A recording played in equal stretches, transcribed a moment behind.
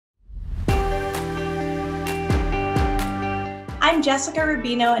I'm Jessica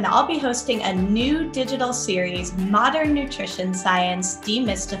Rubino, and I'll be hosting a new digital series, Modern Nutrition Science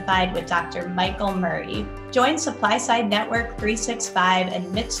Demystified with Dr. Michael Murray. Join SupplySide Network 365 and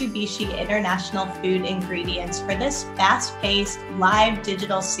Mitsubishi International Food Ingredients for this fast-paced live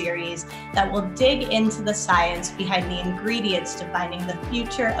digital series that will dig into the science behind the ingredients defining the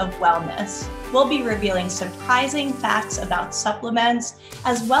future of wellness. We'll be revealing surprising facts about supplements,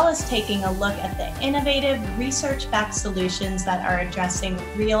 as well as taking a look at the innovative research-backed solutions that are addressing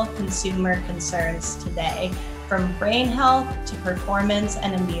real consumer concerns today, from brain health to performance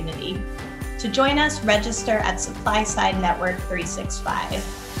and immunity. To join us, register at SupplySide Network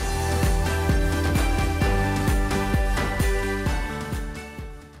 365.